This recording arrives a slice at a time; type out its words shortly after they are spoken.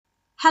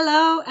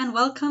Hello and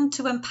welcome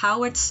to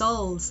Empowered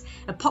Souls,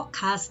 a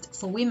podcast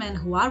for women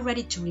who are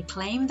ready to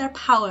reclaim their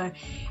power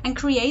and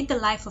create the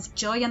life of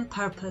joy and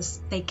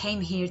purpose they came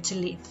here to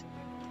live.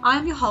 I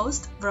am your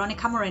host,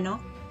 Veronica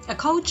Moreno, a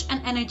coach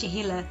and energy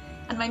healer,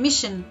 and my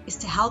mission is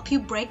to help you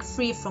break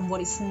free from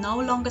what is no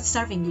longer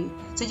serving you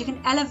so you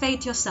can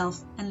elevate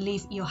yourself and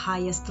live your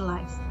highest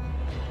life.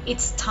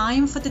 It's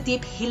time for the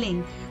deep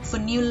healing, for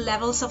new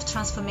levels of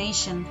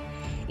transformation.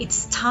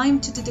 It's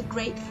time to do the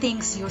great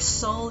things your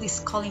soul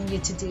is calling you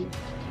to do.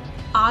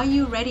 Are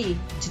you ready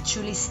to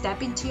truly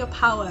step into your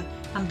power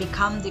and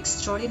become the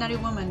extraordinary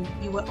woman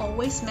you were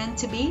always meant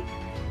to be?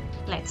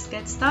 Let's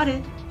get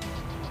started.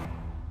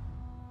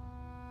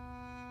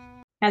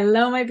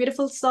 Hello, my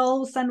beautiful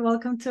souls, and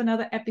welcome to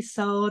another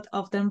episode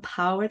of the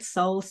Empowered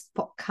Souls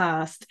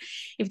podcast.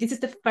 If this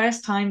is the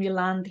first time you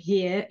land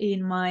here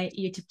in my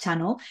YouTube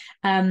channel,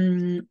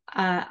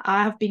 I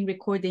have been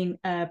recording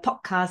a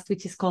podcast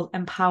which is called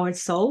Empowered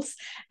Souls,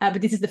 but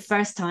this is the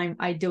first time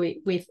I do it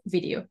with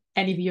video.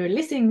 And if you're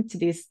listening to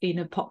this in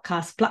a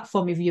podcast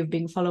platform, if you've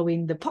been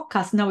following the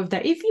podcast, know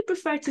that if you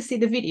prefer to see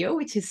the video,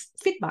 which is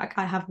feedback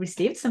I have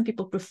received, some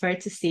people prefer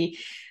to see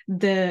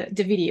the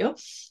video,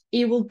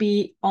 it will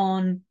be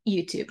on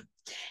YouTube.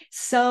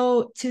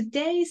 So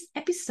today's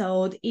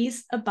episode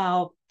is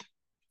about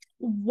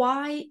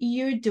why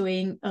you're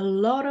doing a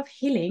lot of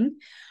healing,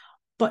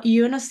 but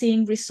you're not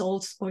seeing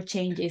results or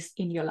changes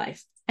in your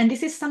life. And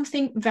this is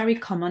something very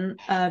common.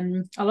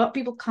 A lot of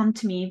people come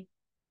to me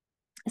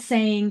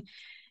saying,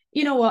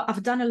 you know what,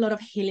 I've done a lot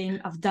of healing.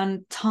 I've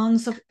done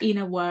tons of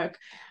inner work.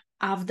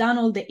 I've done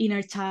all the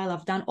inner child.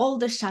 I've done all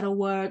the shadow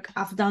work.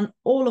 I've done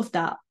all of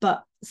that,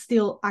 but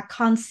still I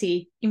can't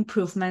see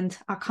improvement.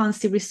 I can't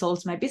see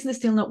results. My business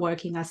is still not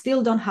working. I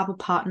still don't have a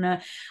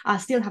partner. I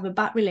still have a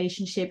bad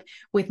relationship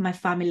with my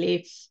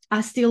family. I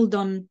still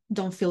don't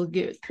feel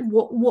good.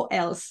 What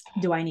else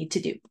do I need to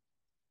do?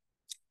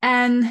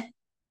 And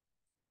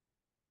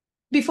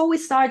before we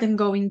start and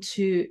go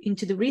into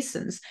the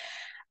reasons,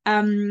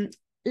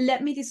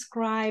 let me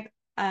describe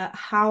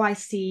how I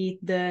see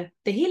the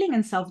healing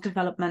and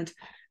self-development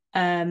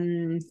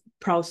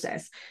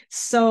process.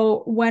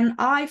 So when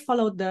I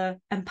follow the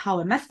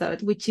Empower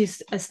method, which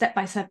is a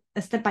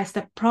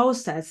step-by-step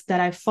process that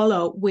I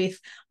follow with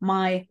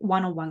my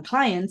one-on-one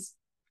clients,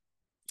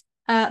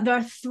 there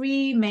are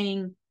three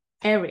main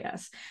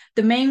areas.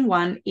 The main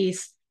one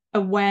is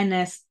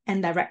awareness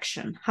and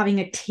direction, having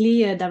a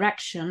clear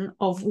direction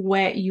of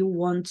where you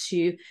want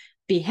to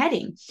be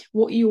heading,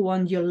 what you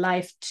want your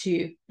life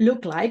to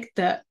look like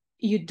that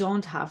you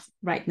don't have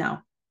right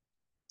now.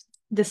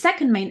 The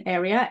second main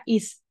area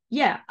is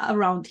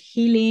around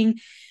healing,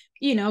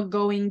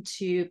 going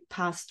to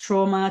past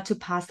trauma, to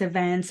past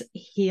events,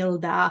 heal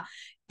that,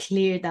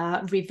 clear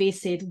that,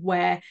 revisit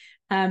where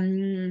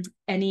any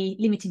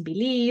limiting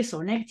beliefs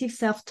or negative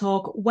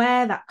self-talk,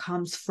 where that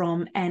comes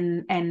from,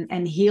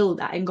 and heal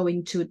that and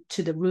going to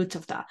the root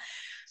of that.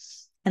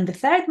 And the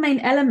third main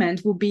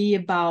element will be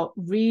about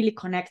really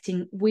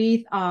connecting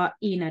with our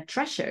inner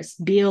treasures,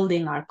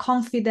 building our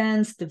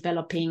confidence,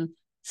 developing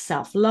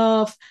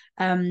self-love,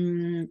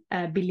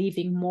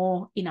 believing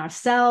more in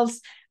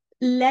ourselves,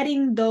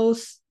 letting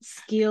those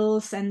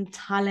skills and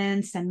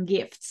talents and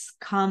gifts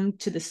come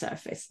to the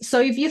surface.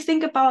 So if you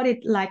think about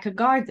it like a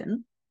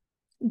garden,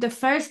 the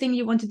first thing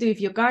you want to do, if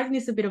your garden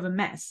is a bit of a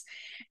mess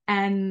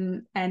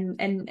and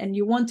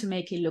you want to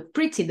make it look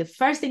pretty, the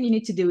first thing you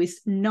need to do is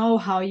know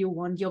how you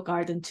want your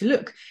garden to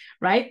look,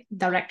 right?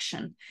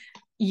 Direction.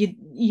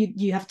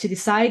 You have to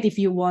decide if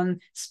you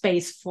want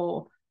space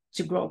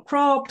to grow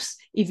crops,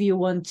 if you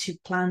want to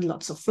plant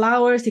lots of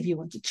flowers, if you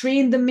want a tree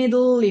in the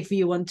middle, if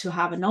you want to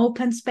have an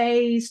open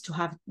space, to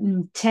have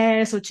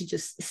chairs, or to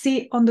just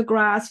sit on the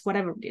grass,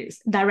 whatever it is.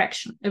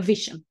 Direction, a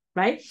vision,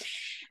 right?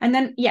 And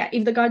then,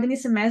 if the garden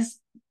is a mess,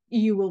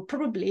 you will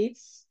probably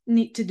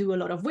need to do a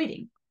lot of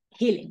weeding,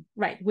 healing,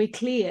 right? We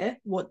clear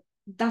what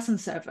doesn't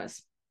serve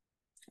us,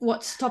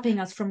 what's stopping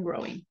us from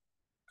growing,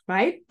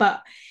 right?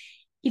 But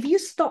if you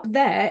stop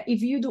there,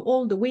 if you do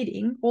all the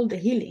weeding, all the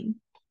healing,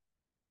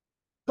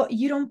 but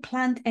you don't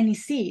plant any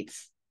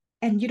seeds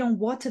and you don't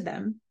water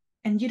them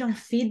and you don't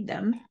feed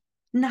them,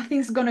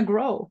 nothing's going to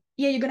grow.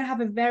 You're going to have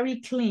a very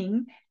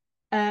clean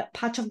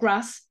patch of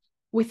grass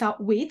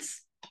without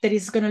weeds that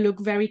is going to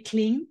look very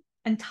clean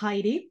and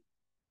tidy,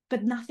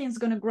 but nothing's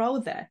going to grow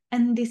there.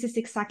 And this is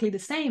exactly the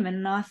same.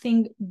 And I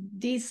think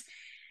this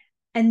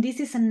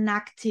is an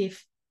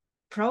active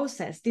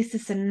process. This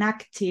is an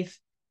active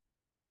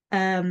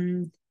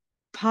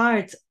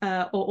part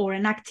or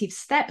an active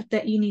step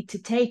that you need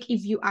to take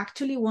if you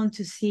actually want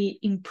to see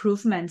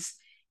improvements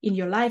in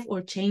your life or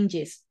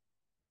changes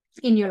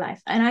in your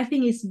life. And I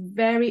think it's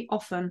very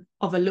often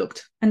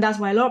overlooked. And that's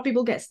why a lot of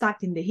people get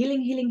stuck in the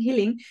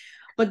healing,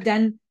 but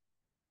then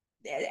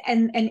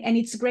and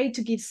it's great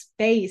to give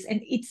space, and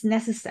it's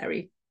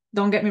necessary.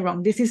 Don't get me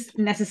wrong, this is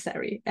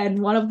necessary and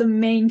one of the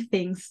main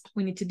things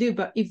we need to do.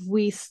 But if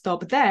we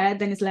stop there,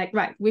 then it's like,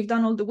 right, we've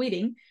done all the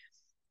weeding,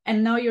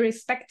 and now you're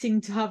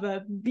expecting to have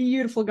a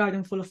beautiful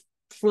garden full of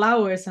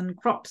flowers and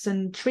crops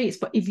and trees,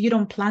 but if you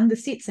don't plant the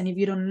seeds and if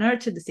you don't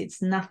nurture the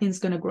seeds, nothing's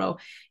going to grow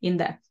in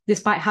there,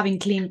 despite having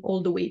cleaned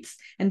all the weeds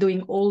and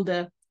doing all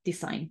the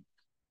design.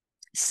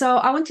 So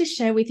I want to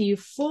share with you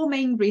 4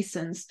 main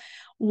reasons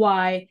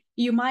why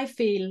you might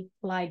feel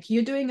like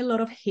you're doing a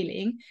lot of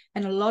healing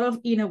and a lot of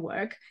inner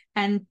work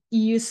and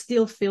you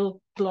still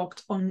feel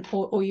blocked on,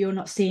 or you're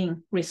not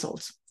seeing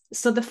results.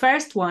 So the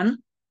first one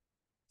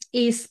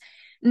is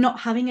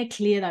not having a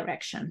clear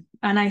direction.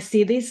 And I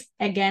see this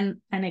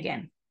again and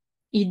again.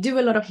 You do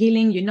a lot of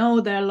healing, you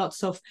know, there are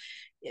lots of,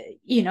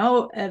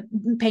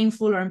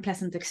 painful or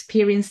unpleasant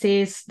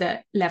experiences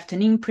that left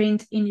an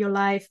imprint in your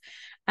life.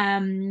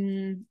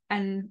 And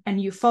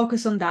you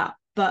focus on that,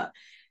 but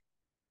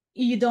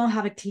you don't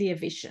have a clear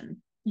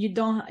vision. You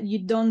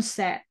don't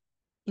set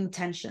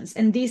intentions.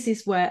 And this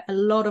is where a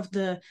lot of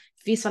the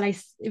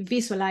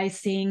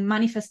visualizing,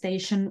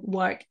 manifestation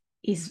work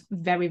is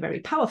very, very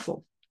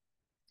powerful.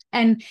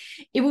 And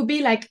it would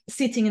be like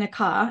sitting in a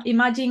car.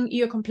 Imagine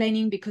you're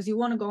complaining because you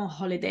want to go on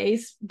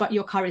holidays, but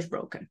your car is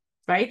broken,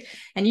 right?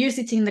 And you're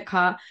sitting in the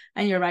car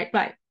and you're right,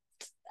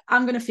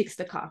 I'm going to fix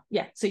the car.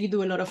 Yeah. So you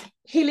do a lot of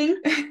healing,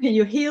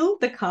 you heal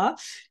the car,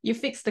 you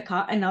fix the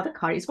car, and now the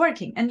car is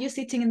working. And you're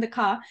sitting in the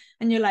car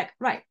and you're like,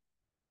 right,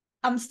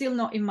 I'm still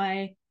not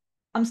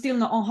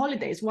on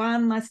holidays. Why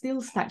am I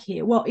still stuck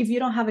here? Well, if you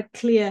don't have a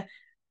clear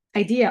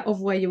idea of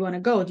where you want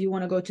to go, do you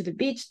want to go to the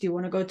beach? Do you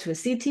want to go to a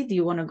city? Do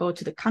you want to go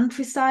to the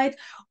countryside?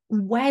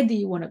 Where do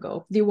you want to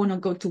go? Do you want to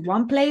go to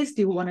one place?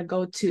 Do you want to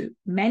go to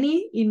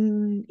many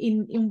in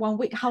 1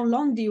 week? How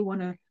long do you want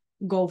to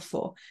go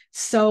for?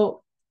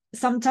 So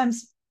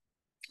sometimes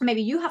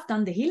maybe you have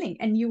done the healing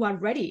and you are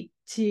ready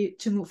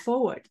to move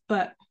forward,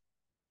 but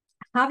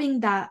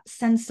having that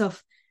sense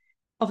of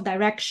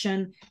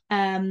direction,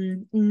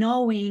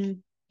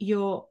 knowing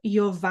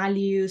your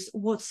values,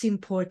 what's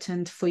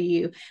important for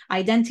you,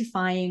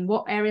 identifying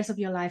what areas of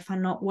your life are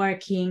not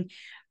working,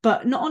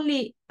 but not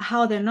only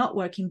how they're not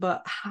working,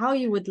 but how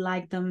you would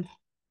like them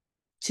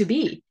to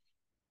be,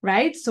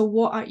 right? So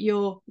what are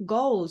your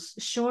goals,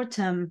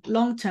 short-term,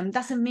 long-term?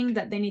 Doesn't mean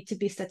that they need to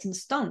be set in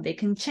stone. They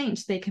can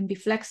change, they can be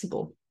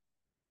flexible.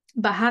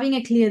 But having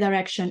a clear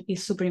direction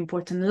is super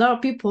important. A lot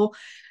of people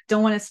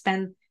don't want to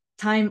spend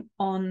time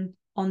on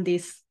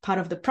this part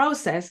of the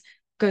process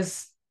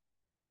because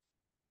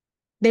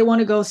they want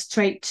to go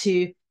straight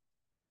to,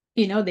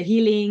 the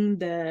healing,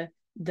 the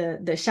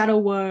shadow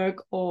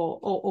work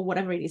or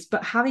whatever it is.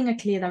 But having a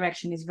clear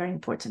direction is very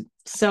important.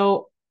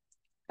 So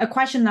a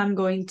question I'm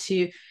going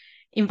to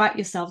invite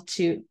yourself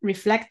to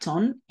reflect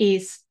on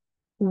is,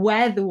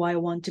 where do I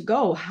want to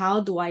go?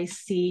 How do I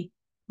see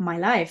my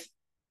life?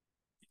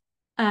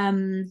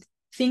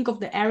 Think of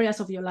the areas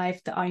of your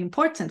life that are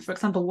important. For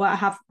example, what I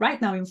have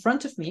right now in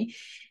front of me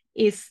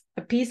is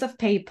a piece of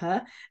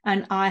paper,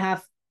 and I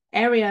have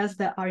areas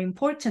that are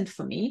important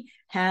for me: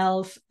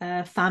 health,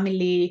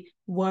 family,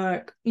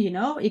 work.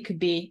 It could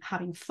be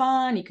having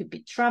fun, it could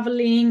be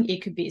traveling,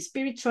 it could be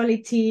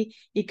spirituality,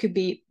 it could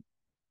be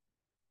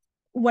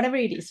whatever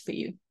it is for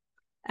you.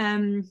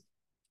 And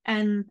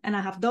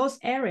I have those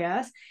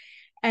areas,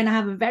 and I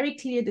have a very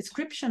clear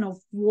description of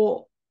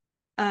what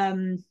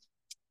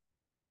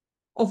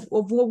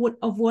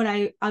what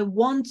I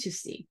want to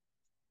see,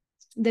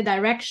 the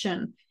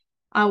direction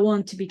I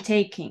want to be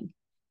taking.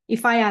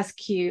 If I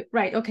ask you,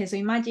 right, okay, so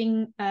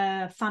imagine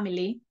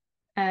family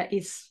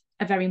is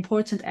a very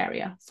important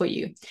area for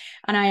you.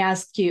 And I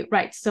asked you,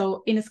 right,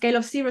 so in a scale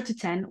of 0 to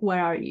 10,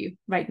 where are you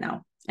right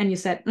now? And you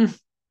said,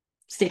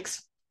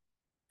 6.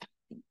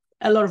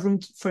 A lot of room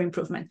for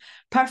improvement.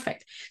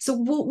 Perfect. So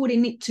what would it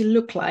need to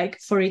look like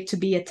for it to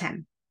be a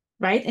 10,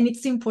 right? And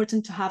it's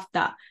important to have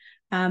that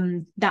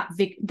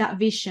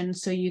vision,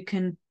 so you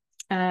can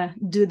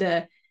do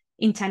the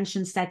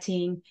intention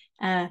setting,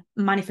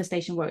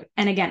 manifestation work.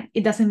 And again,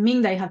 it doesn't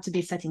mean that you have to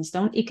be set in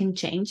stone. It can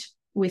change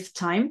with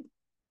time,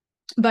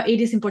 but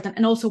it is important.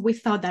 And also,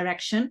 without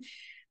direction,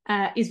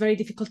 it's very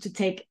difficult to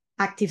take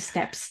active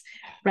steps,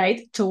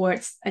 right,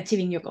 towards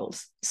achieving your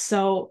goals.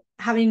 So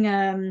having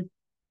a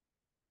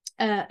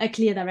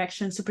clear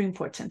direction, super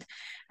important.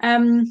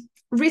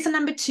 Reason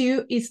number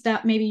 2 is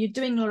that maybe you're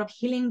doing a lot of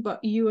healing,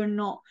 but you are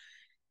not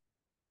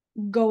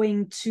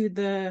going to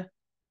the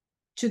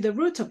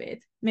root of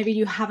it. Maybe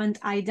you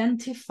haven't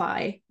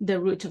identified the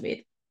root of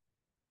it.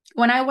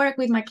 When I work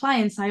with my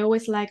clients, I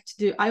always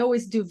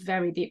do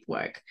very deep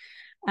work,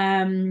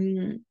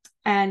 and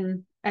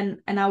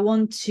I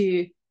want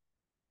to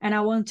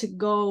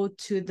go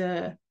to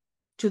the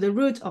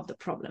root of the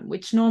problem,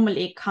 which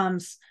normally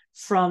comes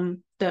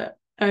from the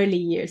early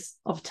years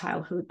of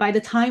childhood. By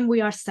the time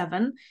we are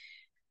 7,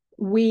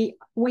 we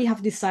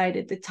have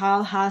decided, the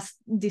child has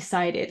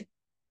decided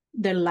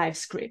their life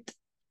script.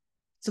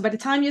 So by the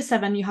time you're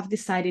 7, you have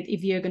decided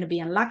if you're going to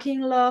be unlucky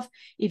in love,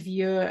 if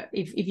you're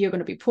going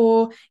to be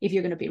poor, if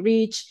you're going to be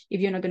rich,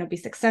 if you're not going to be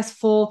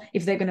successful,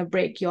 if they're going to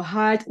break your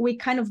heart. We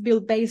kind of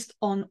build based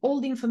on all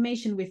the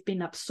information we've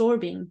been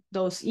absorbing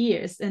those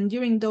years. And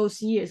during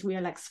those years, we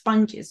are like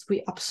sponges.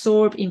 We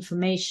absorb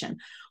information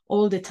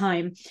all the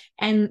time,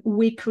 and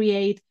we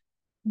create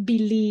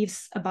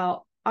beliefs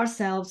about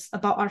ourselves,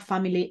 about our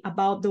family,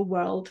 about the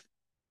world.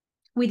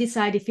 We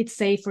decide if it's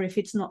safe or if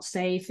it's not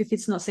safe, if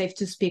it's not safe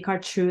to speak our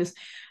truth.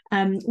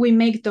 We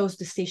make those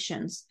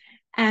decisions,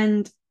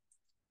 and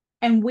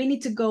we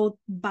need to go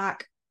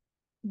back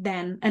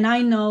then. And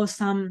I know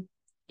some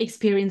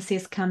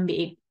experiences can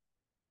be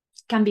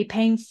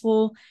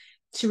painful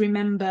to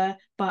remember,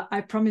 but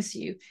I promise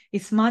you,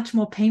 it's much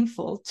more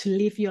painful to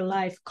live your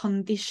life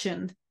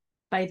conditioned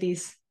by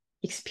these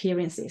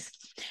experiences.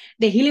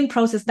 The healing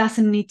process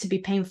doesn't need to be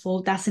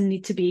painful, doesn't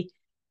need to be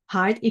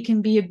hard. It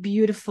can be a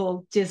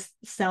beautiful, just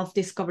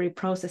self-discovery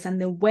process. And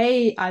the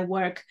way I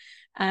work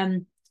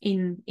in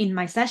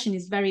my session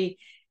is very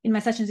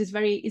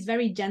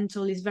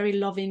gentle, is very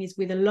loving, is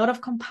with a lot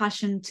of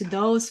compassion to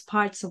those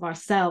parts of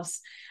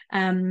ourselves,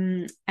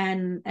 and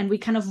we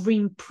kind of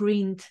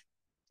reimprint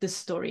the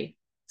story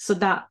so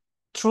that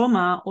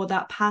trauma or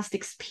that past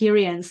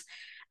experience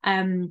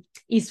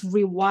is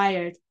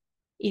rewired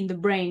in the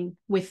brain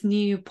with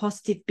new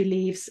positive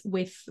beliefs,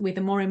 with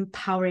a more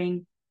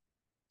empowering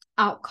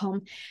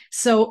outcome.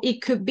 So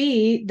it could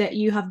be that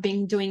you have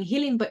been doing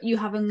healing, but you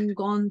haven't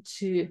gone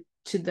to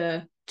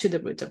the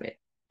root of it.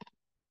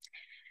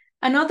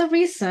 Another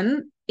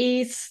reason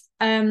is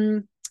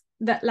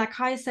that, like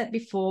I said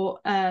before,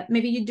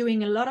 maybe you're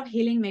doing a lot of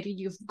healing, maybe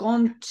you've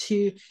gone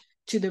to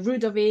the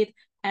root of it,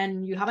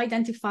 and you have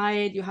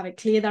identified, you have a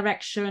clear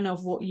direction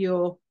of what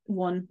you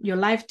want your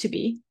life to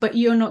be, but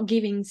you're not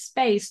giving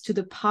space to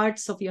the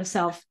parts of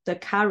yourself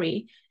that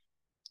carry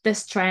the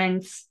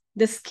strengths,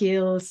 the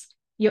skills,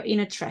 your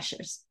inner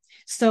treasures.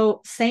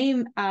 So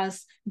same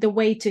as the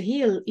way to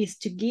heal is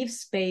to give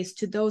space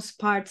to those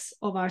parts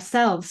of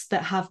ourselves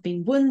that have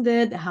been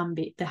wounded, that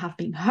have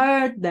been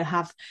hurt, that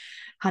have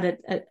had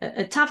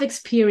a tough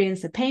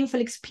experience, a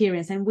painful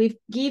experience, and we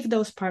give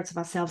those parts of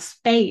ourselves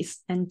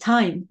space and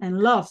time and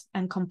love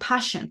and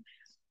compassion.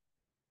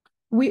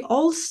 We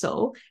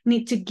also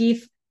need to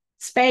give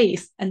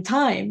space and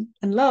time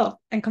and love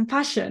and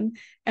compassion,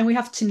 and we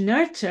have to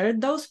nurture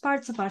those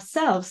parts of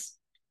ourselves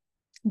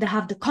that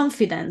have the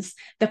confidence,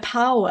 the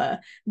power,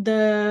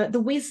 the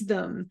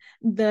wisdom,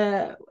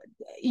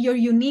 your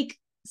unique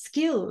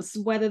skills,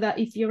 whether that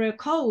if you're a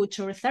coach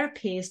or a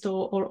therapist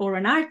or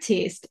an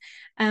artist,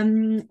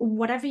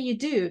 whatever you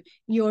do,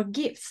 your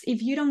gifts,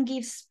 if you don't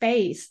give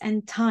space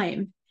and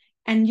time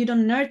and you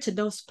don't nurture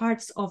those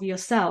parts of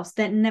yourselves,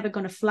 they're never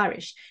going to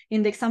flourish.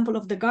 In the example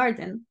of the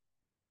garden,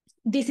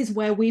 this is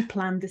where we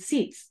plant the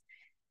seeds.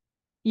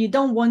 You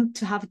don't want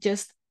to have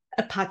just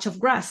a patch of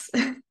grass.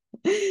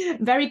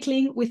 Very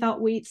clean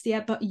without weeds, yeah,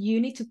 but you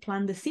need to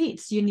plant the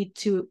seeds. You need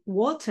to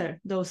water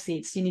those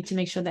seeds. You need to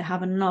make sure they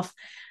have enough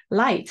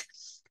light.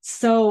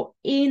 So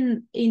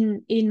in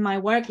my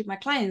work with my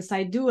clients,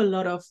 I do a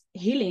lot of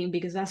healing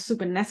because that's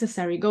super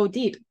necessary, go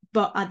deep.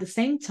 But at the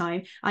same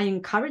time, I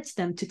encourage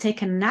them to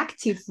take an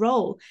active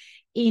role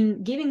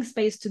in giving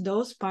space to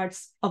those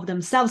parts of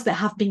themselves that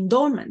have been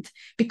dormant,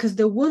 because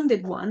the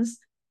wounded ones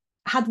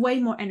had way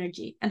more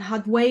energy and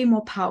had way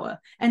more power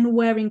and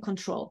were in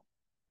control.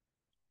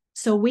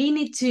 So we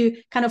need to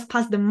kind of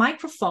pass the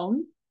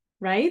microphone,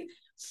 right,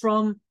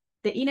 from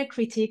the inner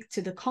critic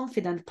to the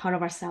confident part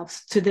of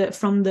ourselves,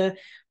 from the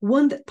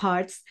wounded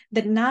parts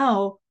that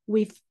now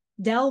we've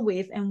dealt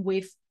with and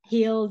we've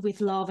healed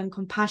with love and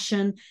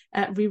compassion,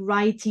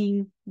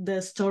 rewriting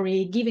the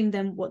story, giving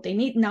them what they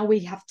need. Now we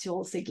have to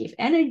also give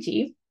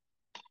energy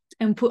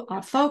and put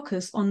our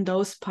focus on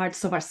those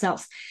parts of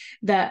ourselves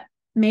that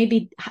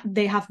maybe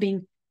they have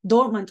been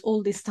dormant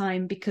all this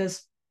time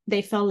because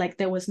they felt like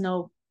there was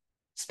no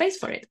space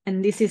for it.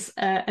 And this is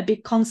a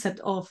big concept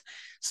of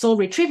soul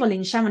retrieval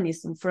in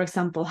shamanism, for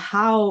example,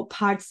 how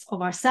parts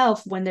of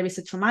ourselves, when there is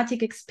a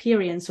traumatic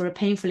experience or a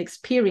painful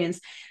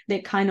experience,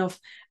 they kind of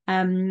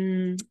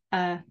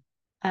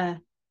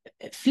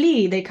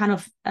flee, they kind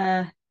of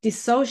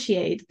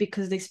dissociate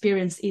because the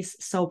experience is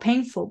so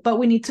painful, but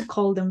we need to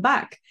call them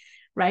back,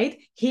 right?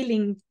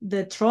 Healing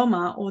the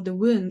trauma or the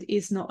wound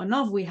is not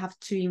enough. We have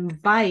to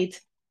invite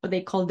what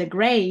they call the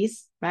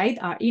grace, right?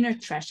 Our inner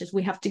treasures.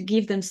 We have to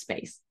give them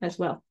space as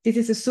well. This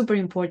is a super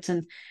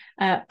important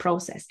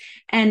process.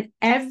 And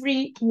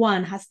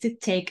everyone has to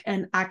take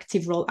an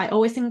active role. I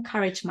always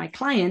encourage my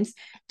clients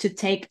to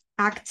take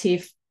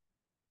active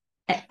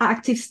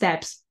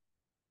steps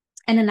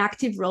and an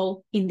active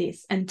role in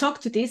this and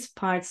talk to these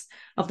parts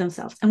of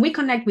themselves. And we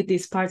connect with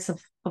these parts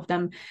of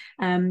them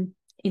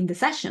in the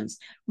sessions,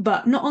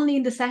 but not only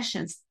in the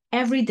sessions,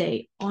 every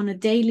day on a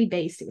daily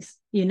basis,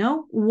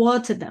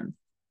 water them.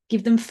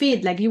 Give them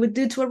feed like you would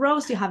do to a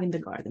rose you have in the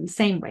garden,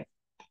 same way.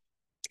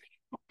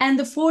 And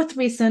the fourth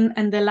reason,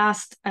 and the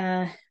last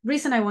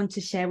reason I want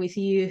to share with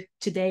you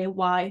today,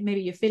 why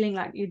maybe you're feeling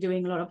like you're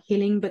doing a lot of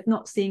healing but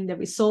not seeing the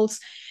results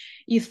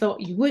you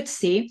thought you would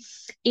see,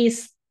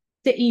 is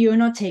that you're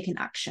not taking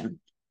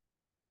action.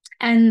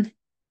 And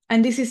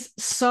this is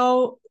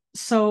so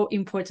so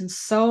important.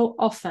 So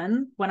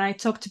often when I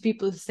talk to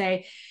people who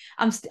say,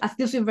 I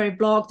still feel very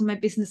blocked in my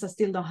business, I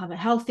still don't have a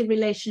healthy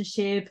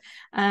relationship,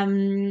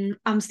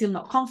 I'm still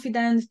not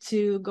confident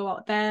to go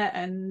out there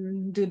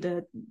and do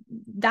the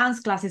dance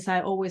classes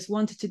I always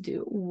wanted to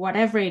do,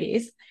 whatever it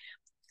is,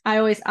 I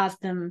always ask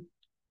them,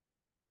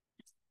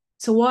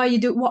 so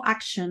what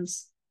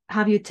actions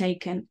have you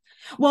taken?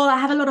 Well, I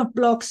have a lot of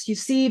blocks, you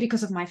see,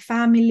 because of my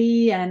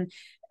family and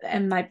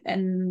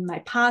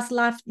my past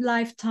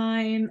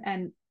lifetime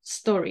and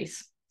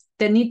stories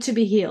that need to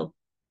be healed.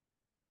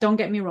 Don't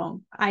get me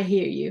wrong, I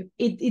hear you.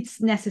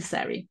 It's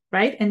necessary,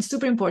 right? And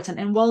super important.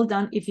 And well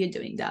done if you're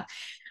doing that.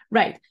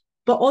 Right.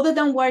 But other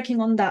than working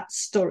on that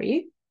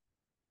story,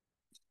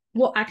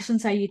 what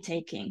actions are you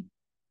taking?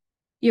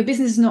 Your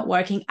business is not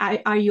working.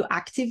 Are you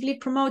actively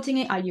promoting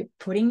it? Are you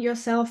putting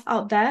yourself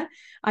out there?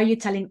 Are you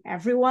telling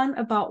everyone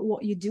about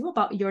what you do,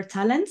 about your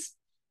talents?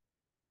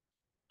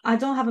 I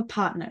don't have a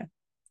partner.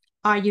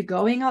 Are you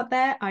going out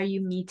there? Are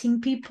you meeting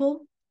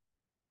people?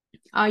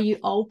 Are you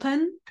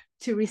open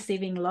to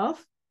receiving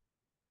love?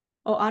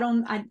 Or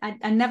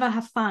I never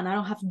have fun. I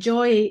don't have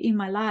joy in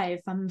my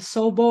life. I'm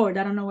so bored.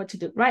 I don't know what to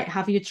do. Right.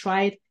 Have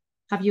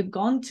you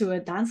gone to a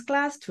dance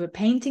class, to a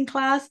painting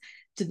class,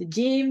 to the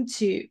gym,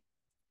 to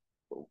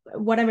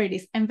whatever it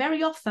is? And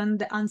very often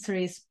the answer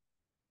is,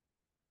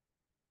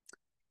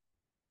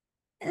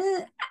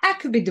 I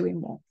could be doing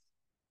more.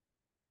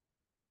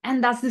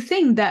 And that's the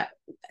thing, that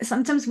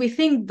sometimes we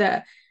think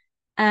that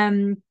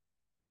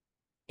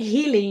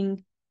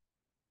healing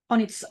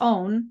on its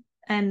own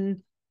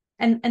and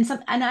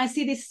I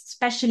see this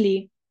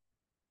especially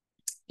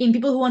in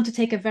people who want to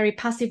take a very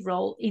passive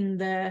role in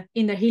their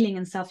healing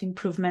and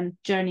self-improvement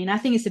journey. And I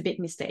think it's a big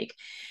mistake.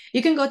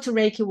 You can go to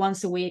Reiki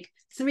once a week,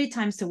 3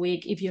 times a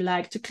week if you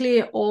like, to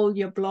clear all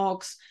your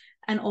blocks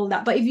and all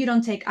that. But if you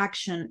don't take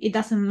action, it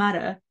doesn't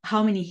matter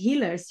how many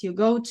healers you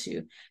go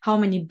to, how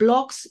many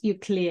blocks you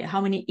clear, how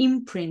many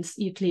imprints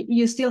you clear.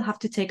 You still have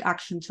to take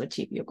action to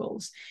achieve your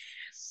goals.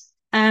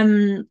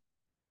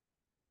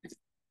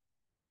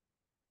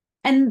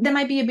 And there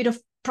might be a bit of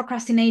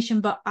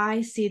procrastination, but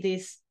I see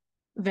this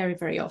very,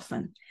 very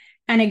often.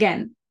 And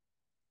again,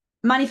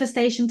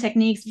 manifestation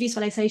techniques,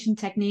 visualization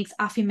techniques,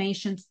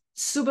 affirmations,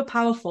 super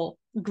powerful,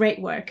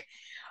 great work.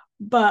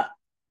 But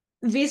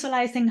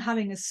visualizing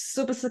having a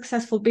super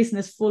successful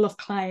business full of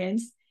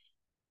clients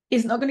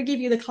is not going to give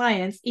you the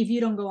clients if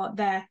you don't go out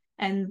there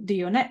and do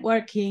your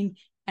networking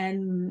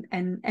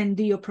and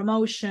do your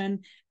promotion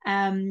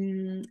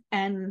and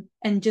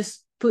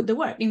just put the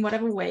work in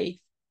whatever way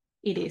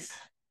it is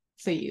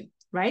for you,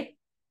 right?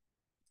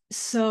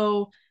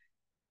 So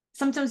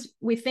sometimes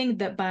we think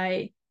that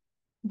by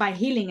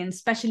healing, and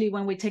especially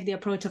when we take the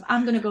approach of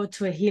I'm going to go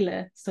to a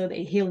healer so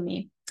they heal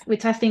me,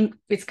 which I think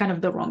is kind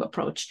of the wrong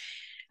approach.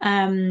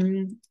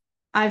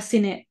 I've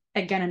seen it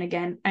again and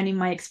again, and in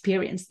my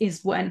experience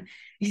is when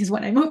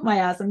I move my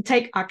ass and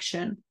take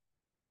action.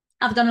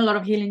 I've done a lot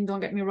of healing,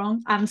 don't get me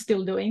wrong. I'm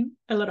still doing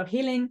a lot of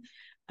healing,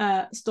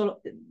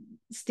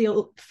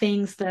 still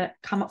things that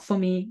come up for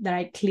me that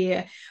I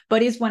clear.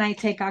 But it's when I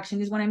take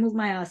action, is when I move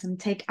my ass and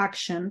take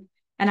action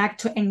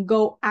and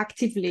go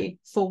actively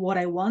for what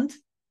I want,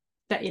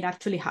 that it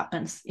actually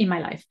happens in my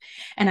life.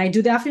 And I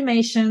do the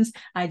affirmations,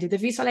 I do the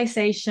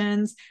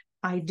visualizations,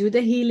 I do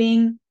the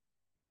healing,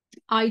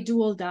 I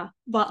do all that,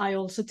 but I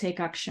also take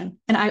action.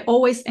 And I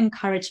always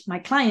encourage my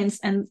clients.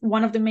 And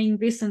one of the main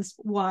reasons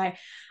why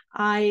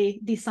I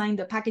design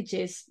the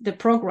packages, the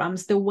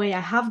programs, the way I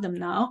have them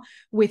now,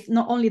 with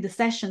not only the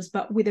sessions,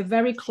 but with a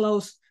very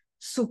close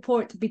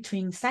support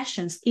between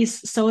sessions, is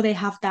so they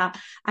have that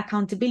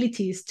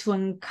accountabilities to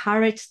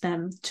encourage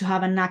them to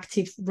have an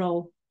active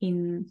role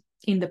in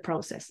the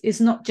process. It's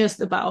not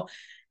just about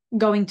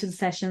going to the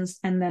sessions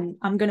and then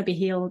I'm going to be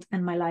healed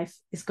and my life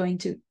is going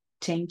to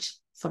change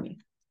for me.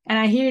 And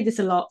I hear this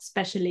a lot,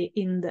 especially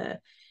in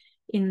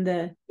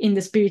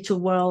the spiritual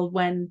world,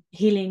 when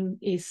healing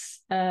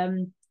is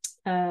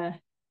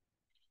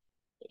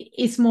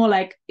it's more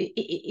like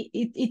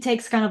it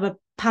takes kind of a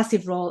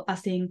passive role,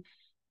 as in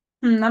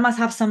I must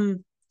have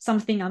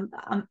something I'm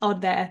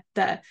out there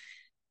that,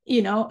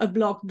 a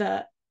block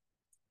that,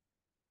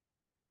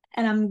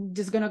 and I'm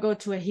just gonna go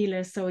to a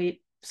healer so it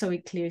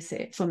clears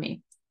it for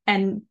me.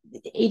 And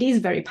it is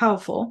very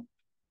powerful.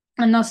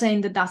 I'm not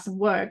saying that doesn't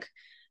work.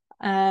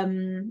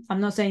 I'm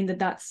not saying that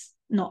that's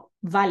not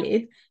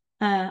valid.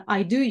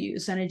 I do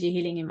use energy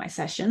healing in my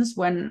sessions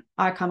when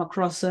I come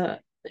across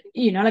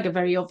like a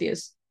very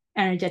obvious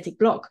energetic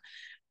block.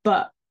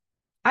 But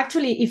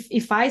actually,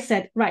 if I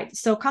said, right,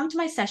 so come to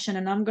my session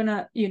and I'm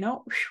gonna,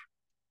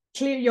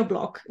 clear your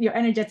block, your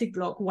energetic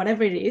block,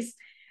 whatever it is,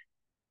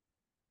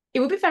 it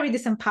would be very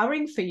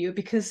disempowering for you,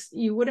 because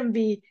you wouldn't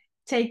be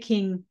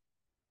taking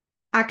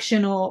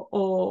action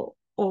or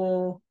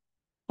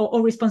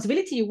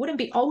responsibility. You wouldn't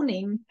be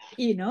owning,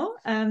 it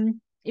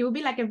would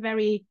be like a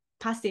very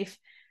passive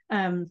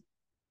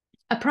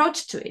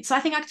approach to it. So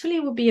I think actually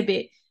it would be a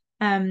bit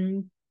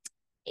that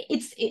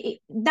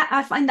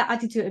I find that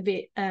attitude a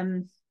bit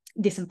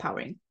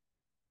disempowering,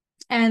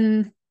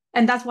 and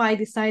that's why I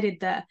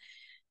decided that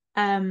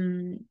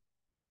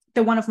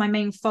one of my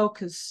main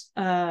focus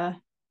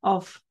of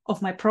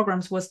my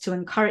programs was to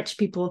encourage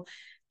people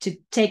to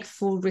take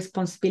full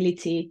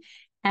responsibility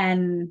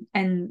and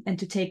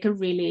to take a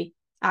really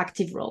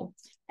active role.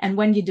 And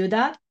when you do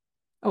that,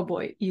 oh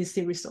boy, you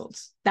see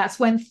results. That's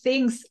when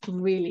things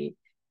really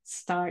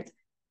start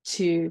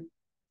to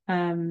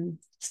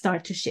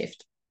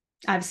shift.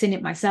 I've seen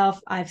it myself.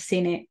 I've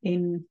seen it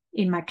in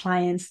my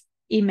clients.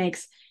 It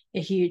makes a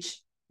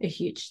huge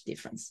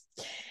difference.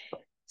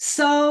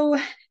 So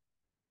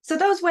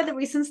those were the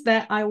reasons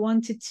that I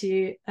wanted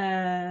to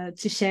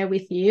share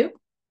with you.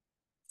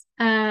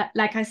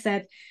 Like I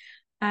said,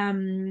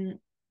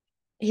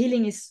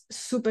 healing is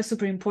super,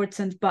 super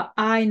important, but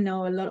I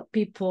know a lot of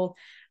people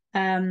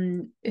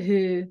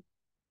who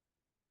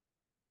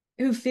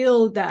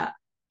feel that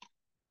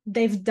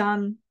they've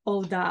done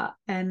all that,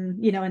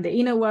 and and the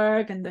inner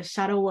work and the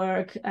shadow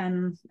work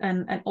and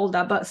all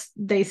that, but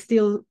they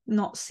still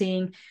not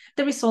seeing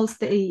the results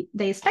they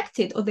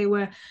expected or they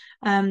were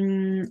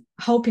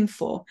hoping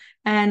for.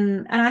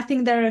 And I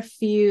think there are a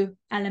few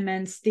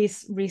elements,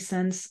 these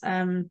reasons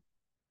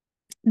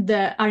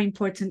that are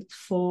important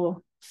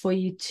for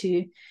you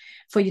to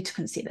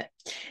consider.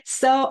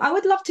 So I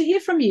would love to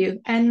hear from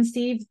you and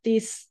see if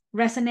this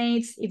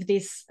resonates, if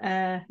this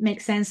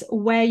makes sense,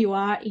 where you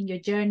are in your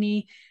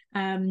journey,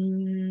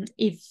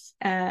 if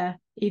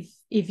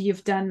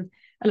you've done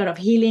a lot of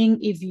healing,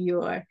 if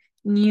you're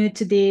new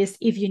to this,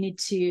 if you need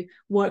to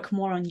work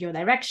more on your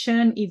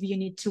direction, if you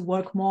need to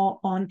work more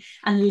on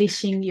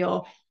unleashing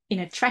your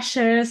inner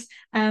treasures,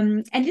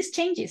 and this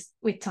changes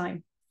with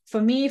time. For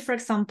me, for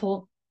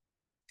example,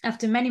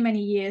 after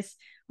many years,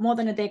 more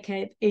than a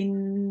decade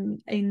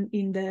in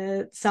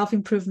the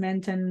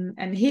self-improvement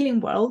and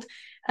healing world,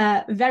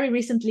 very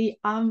recently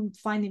I'm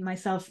finding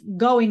myself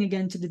going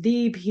again to the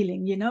deep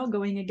healing,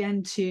 going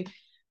again to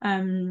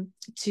new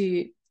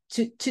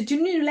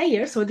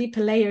layers or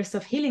deeper layers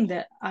of healing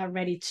that are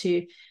ready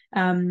to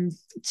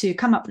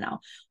come up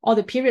now.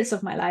 Other periods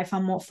of my life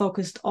I'm more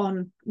focused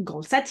on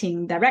goal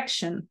setting,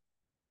 direction.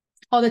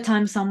 Other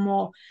times I'm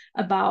more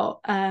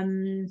about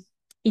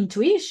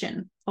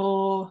intuition,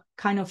 or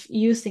kind of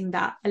using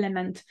that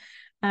element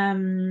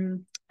to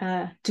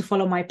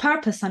follow my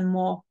purpose and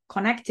more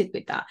connected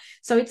with that.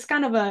 So it's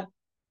kind of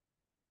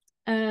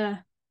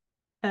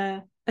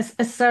a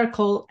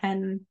circle,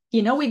 and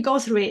we go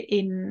through it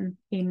in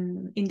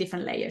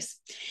different layers.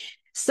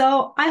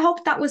 So I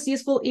hope that was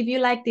useful. If you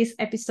like this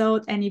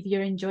episode and if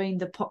you're enjoying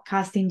the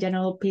podcast in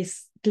general,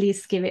 please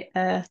give it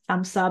a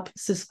thumbs up,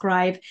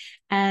 subscribe,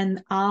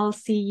 and I'll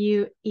see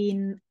you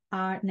in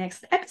our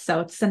next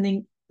episode.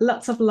 Sending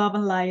lots of love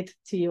and light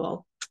to you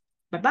all.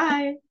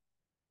 Bye-bye.